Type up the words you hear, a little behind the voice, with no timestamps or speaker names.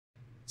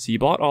So you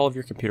bought all of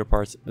your computer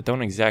parts but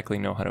don't exactly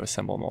know how to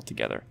assemble them all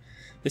together.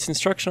 This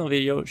instructional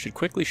video should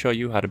quickly show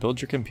you how to build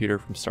your computer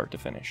from start to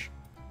finish.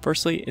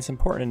 Firstly, it's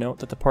important to note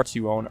that the parts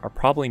you own are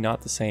probably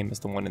not the same as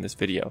the one in this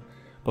video,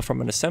 but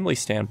from an assembly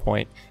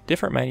standpoint,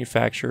 different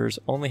manufacturers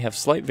only have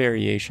slight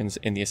variations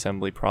in the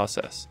assembly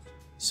process.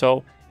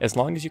 So, as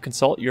long as you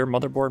consult your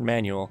motherboard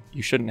manual,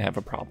 you shouldn't have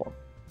a problem.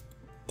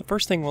 The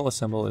first thing we'll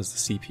assemble is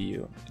the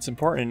CPU. It's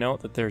important to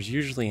note that there's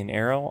usually an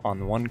arrow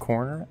on one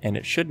corner, and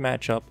it should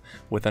match up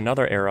with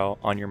another arrow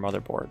on your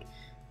motherboard.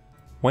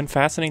 When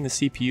fastening the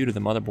CPU to the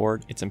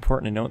motherboard, it's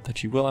important to note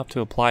that you will have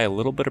to apply a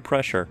little bit of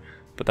pressure,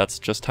 but that's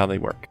just how they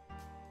work.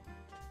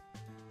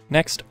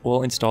 Next,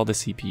 we'll install the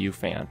CPU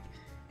fan.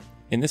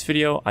 In this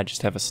video, I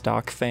just have a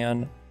stock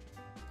fan.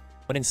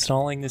 When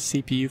installing the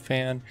CPU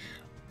fan,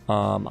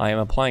 I am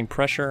applying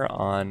pressure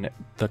on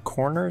the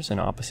corners and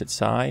opposite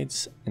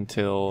sides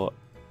until,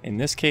 in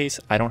this case,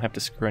 I don't have to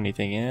screw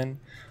anything in,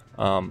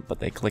 but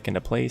they click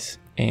into place,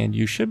 and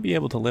you should be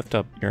able to lift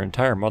up your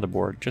entire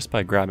motherboard just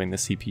by grabbing the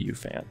CPU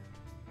fan.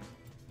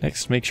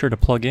 Next, make sure to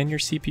plug in your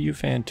CPU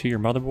fan to your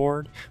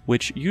motherboard,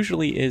 which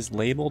usually is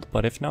labeled,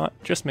 but if not,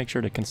 just make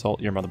sure to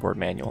consult your motherboard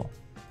manual.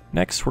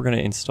 Next, we're going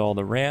to install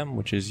the RAM,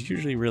 which is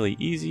usually really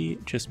easy.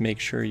 Just make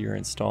sure you're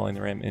installing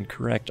the RAM in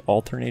correct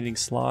alternating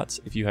slots.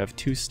 If you have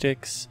 2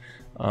 sticks,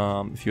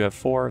 if you have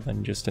 4,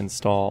 then just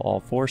install all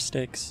 4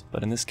 sticks,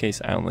 but in this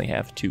case I only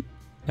have 2.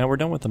 Now we're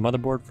done with the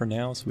motherboard for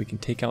now, so we can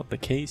take out the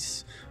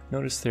case.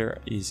 Notice there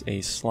is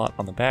a slot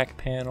on the back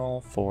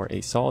panel for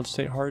a solid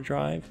state hard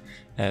drive,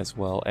 as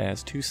well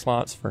as 2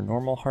 slots for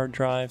normal hard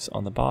drives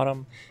on the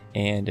bottom,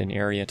 and an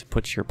area to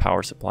put your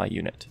power supply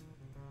unit.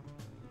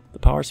 The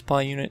power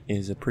supply unit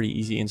is a pretty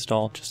easy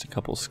install, just a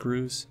couple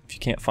screws. If you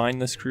can't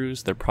find the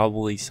screws, they're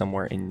probably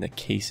somewhere in the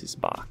cases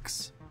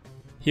box.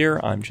 Here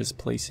I'm just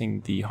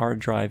placing the hard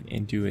drive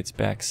into its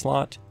back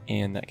slot,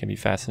 and that can be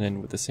fastened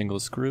in with a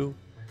single screw.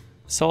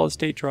 The solid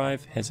state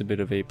drive has a bit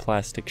of a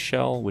plastic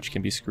shell which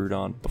can be screwed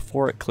on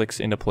before it clicks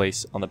into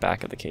place on the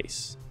back of the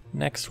case.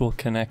 Next we'll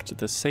connect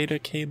the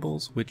SATA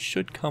cables, which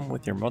should come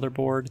with your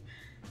motherboard,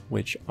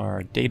 which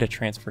are data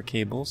transfer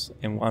cables,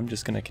 and I'm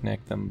just going to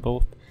connect them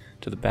both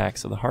to the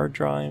backs of the hard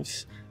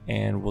drives,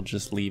 and we'll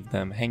just leave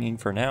them hanging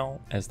for now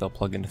as they'll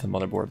plug into the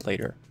motherboard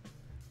later.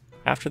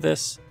 After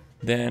this,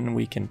 then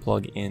we can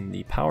plug in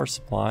the power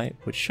supply,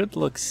 which should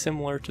look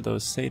similar to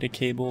those SATA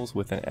cables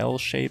with an L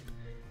shape,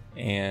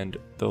 and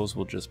those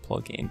will just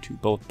plug into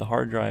both the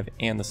hard drive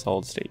and the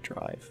solid state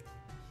drive.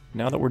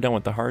 Now that we're done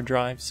with the hard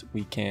drives,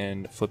 we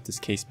can flip this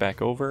case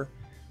back over,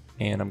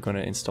 and I'm going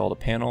to install the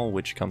panel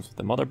which comes with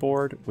the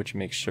motherboard, which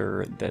makes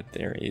sure that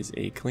there is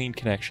a clean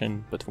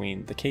connection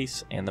between the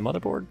case and the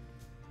motherboard.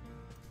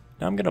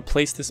 Now I'm going to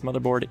place this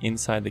motherboard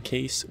inside the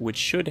case, which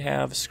should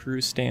have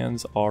screw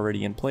stands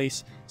already in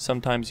place.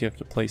 Sometimes you have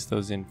to place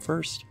those in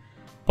first,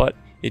 but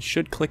it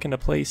should click into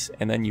place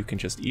and then you can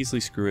just easily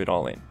screw it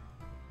all in.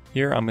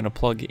 Here I'm going to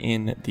plug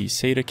in the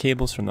SATA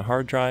cables from the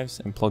hard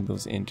drives and plug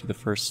those into the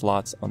first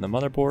slots on the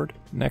motherboard.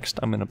 Next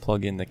I'm going to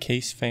plug in the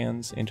case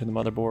fans into the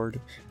motherboard,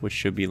 which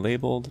should be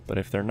labeled, but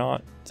if they're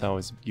not, it's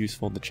always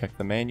useful to check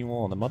the manual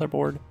on the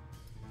motherboard.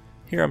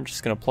 Here I'm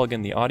just going to plug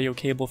in the audio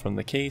cable from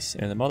the case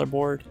and the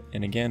motherboard,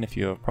 and again, if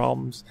you have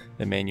problems,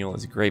 the manual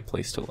is a great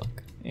place to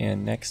look.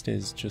 And next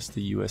is just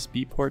the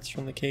USB ports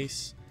from the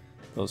case.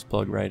 Those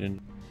plug right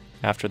in.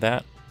 After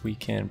that, we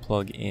can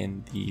plug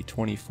in the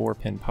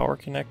 24-pin power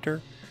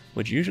connector,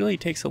 which usually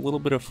takes a little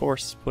bit of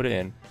force to put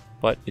in,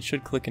 but it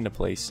should click into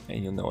place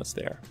and you'll know it's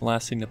there. The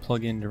last thing to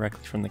plug in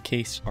directly from the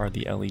case are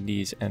the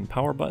LEDs and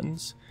power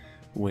buttons,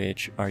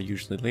 which are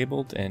usually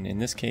labeled, and in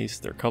this case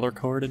they're color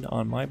coded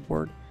on my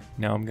board.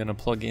 Now I'm going to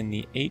plug in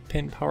the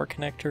 8-pin power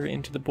connector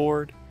into the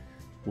board,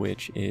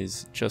 which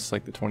is just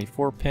like the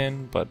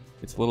 24-pin, but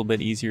it's a little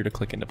bit easier to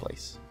click into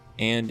place.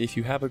 And if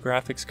you have a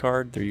graphics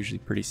card, they're usually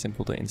pretty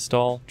simple to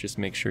install. Just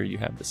make sure you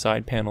have the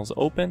side panels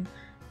open,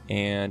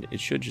 and it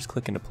should just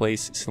click into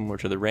place similar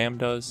to the RAM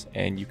does,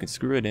 and you can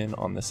screw it in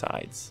on the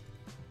sides.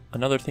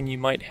 Another thing you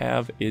might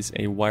have is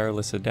a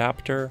wireless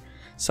adapter.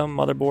 Some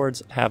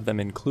motherboards have them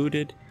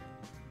included,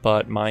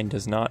 but mine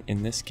does not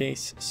in this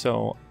case,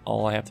 so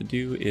all I have to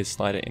do is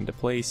slide it into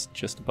place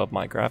just above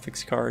my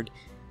graphics card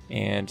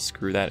and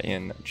screw that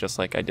in just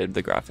like I did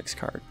the graphics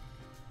card.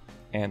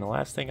 And the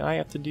last thing I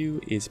have to do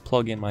is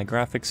plug in my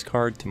graphics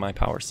card to my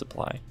power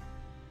supply.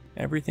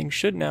 Everything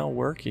should now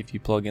work if you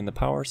plug in the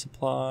power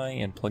supply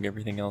and plug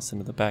everything else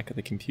into the back of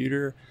the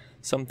computer.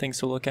 Some things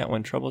to look at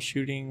when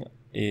troubleshooting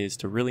is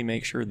to really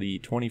make sure the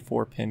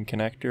 24-pin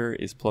connector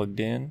is plugged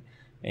in,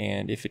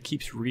 and if it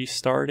keeps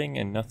restarting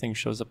and nothing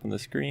shows up on the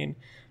screen,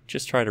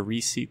 just try to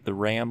reseat the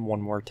RAM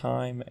one more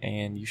time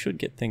and you should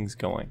get things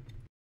going.